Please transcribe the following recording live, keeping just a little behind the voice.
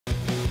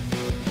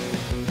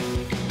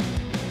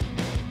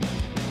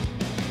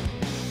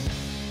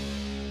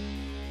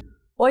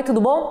Oi,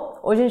 tudo bom?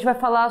 Hoje a gente vai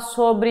falar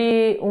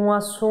sobre um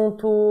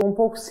assunto um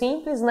pouco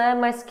simples, né?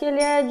 Mas que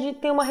ele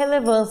tem uma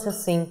relevância,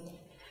 sim.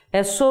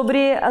 É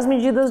sobre as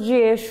medidas de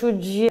eixo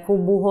de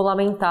cubo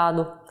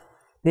rolamentado,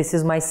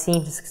 desses mais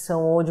simples, que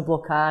são ou de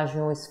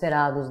blocagem ou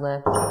esferados,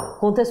 né?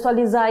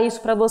 Contextualizar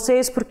isso para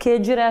vocês, porque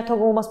direto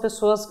algumas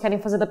pessoas querem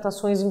fazer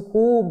adaptações em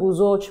cubos,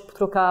 ou tipo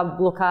trocar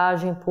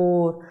blocagem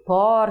por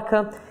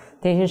porca.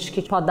 Tem gente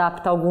que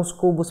adapta alguns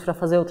cubos para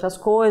fazer outras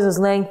coisas,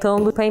 né? Então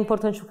é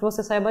importante que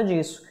você saiba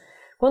disso.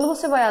 Quando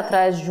você vai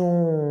atrás de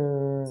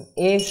um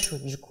eixo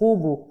de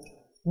cubo,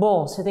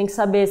 bom, você tem que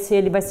saber se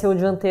ele vai ser o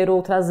dianteiro ou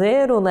o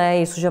traseiro,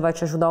 né? Isso já vai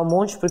te ajudar um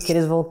monte, porque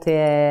eles vão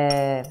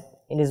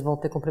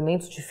ter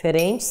comprimentos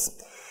diferentes.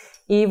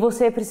 E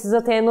você precisa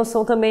ter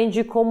noção também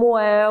de como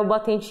é o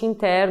batente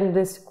interno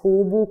desse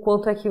cubo,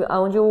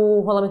 aonde o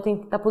rolamento tem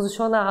que estar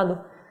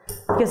posicionado.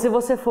 Porque se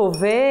você for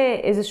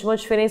ver, existe uma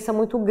diferença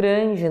muito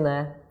grande,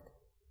 né?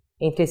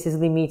 Entre esses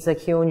limites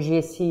aqui, onde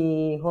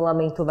esse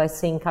rolamento vai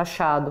ser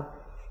encaixado.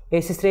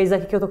 Esses três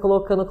aqui que eu tô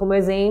colocando como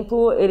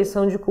exemplo, eles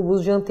são de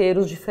cubos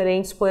dianteiros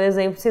diferentes, por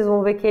exemplo, vocês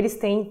vão ver que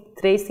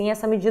três têm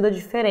essa medida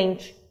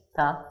diferente,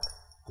 tá?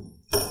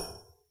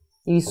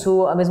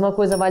 Isso, a mesma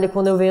coisa vale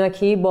quando eu venho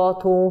aqui e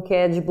boto um que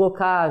é de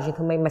blocagem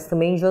também, mas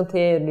também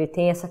dianteiro, ele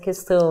tem essa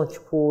questão,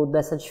 tipo,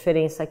 dessa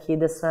diferença aqui,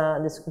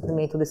 desse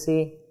comprimento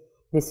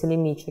desse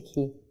limite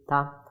aqui,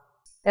 tá?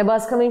 É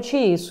basicamente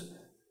isso.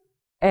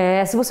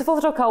 Se você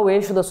for trocar o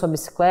eixo da sua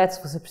bicicleta,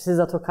 se você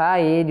precisa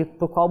trocar ele,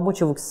 por qual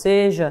motivo que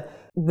seja,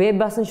 vê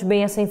bastante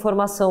bem essa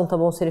informação, tá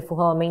bom? Se ele for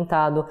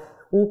rolamentado.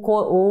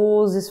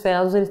 Os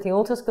esferados, eles têm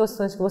outras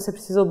questões que você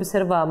precisa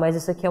observar, mas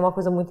isso aqui é uma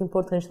coisa muito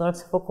importante na hora que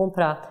você for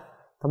comprar,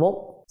 tá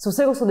bom? Se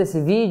você gostou desse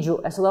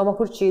vídeo, é só dar uma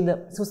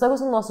curtida. Se você está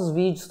gostando dos nossos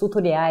vídeos,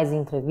 tutoriais e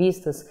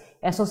entrevistas,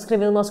 é só se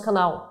inscrever no nosso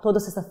canal. Toda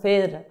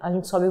sexta-feira a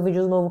gente sobe um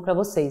vídeo novo pra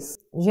vocês.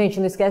 Gente,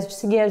 não esquece de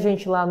seguir a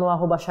gente lá no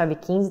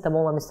 @chavequinze, tá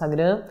bom? Lá no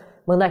Instagram.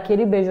 Mandar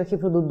aquele beijo aqui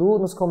pro Dudu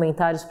nos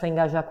comentários para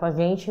engajar com a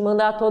gente e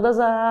mandar todas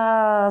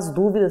as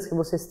dúvidas que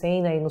vocês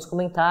têm aí nos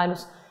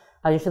comentários.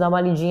 A gente dá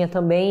uma lidinha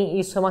também.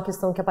 Isso é uma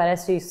questão que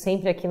aparece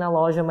sempre aqui na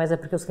loja, mas é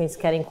porque os clientes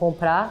querem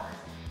comprar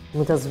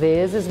muitas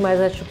vezes, mas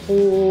é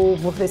tipo,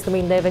 vocês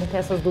também devem ter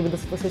essas dúvidas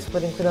se vocês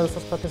forem cuidar das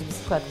suas próprias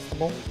bicicletas, tá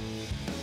bom?